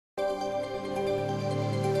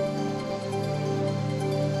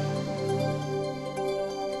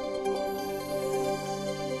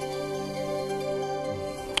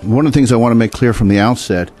one of the things I want to make clear from the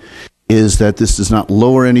outset is that this does not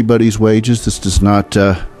lower anybody's wages. This does not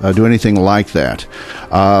do anything like that.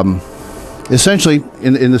 Essentially,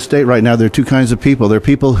 in the state right now, there are two kinds of people. There are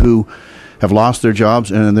people who have lost their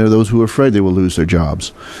jobs, and there are those who are afraid they will lose their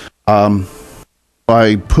jobs.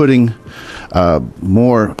 By putting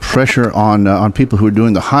more pressure on people who are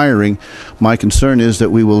doing the hiring, my concern is that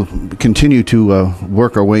we will continue to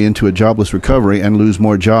work our way into a jobless recovery and lose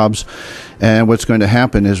more jobs. And what's going to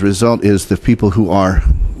happen as a result is the people who are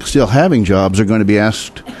still having jobs are going to be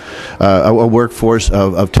asked, a workforce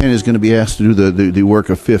of 10 is going to be asked to do the work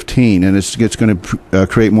of 15, and it's going to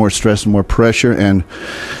create more stress and more pressure, and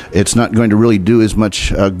it's not going to really do as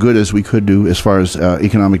much good as we could do as far as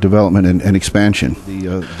economic development and expansion.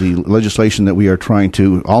 The legislation that we are trying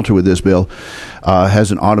to alter with this bill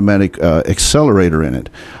has an automatic accelerator in it.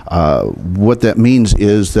 What that means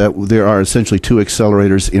is that there are essentially two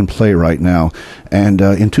accelerators in play right now, and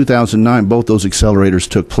in 2009 both those accelerators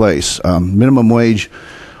took place. Minimum wage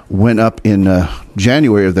went up in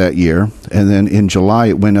January of that year, and then in July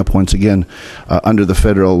it went up once again under the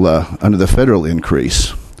federal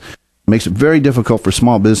increase. It makes it very difficult for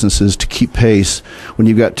small businesses to keep pace when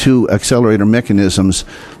you've got two accelerator mechanisms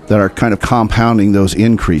that are kind of compounding those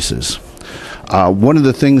increases. One of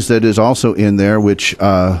the things that is also in there, which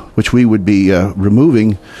we would be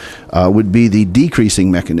removing, would be the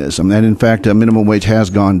decreasing mechanism. And in fact, minimum wage has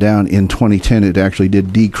gone down. In 2010, it actually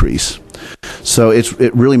did decrease. So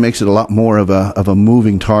it really makes it a lot more of a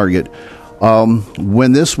moving target.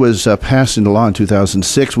 When this was passed into law in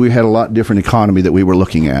 2006, we had a lot different economy that we were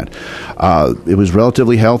looking at. It was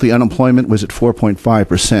relatively healthy. Unemployment was at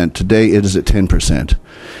 4.5%. Today it is at 10%.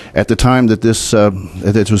 At the time that this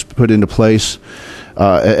was put into place,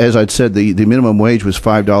 as I'd said, the minimum wage was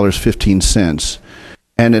 $5.15,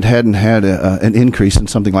 and it hadn't had an increase in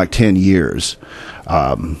something like 10 years.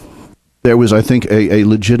 There was, I think, a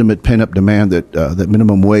legitimate pent-up demand that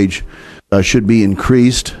minimum wage should be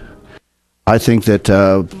increased. I think that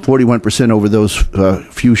 41% over those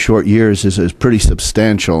few short years is pretty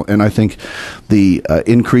substantial, and I think the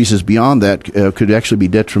increases beyond that could actually be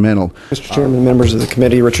detrimental. Mr. Chairman, members of the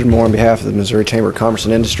committee, Richard Moore on behalf of the Missouri Chamber of Commerce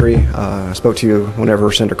and Industry. I spoke to you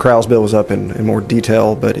whenever Senator Crowell's bill was up in more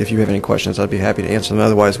detail, but if you have any questions, I'd be happy to answer them.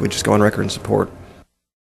 Otherwise, we just go on record in support.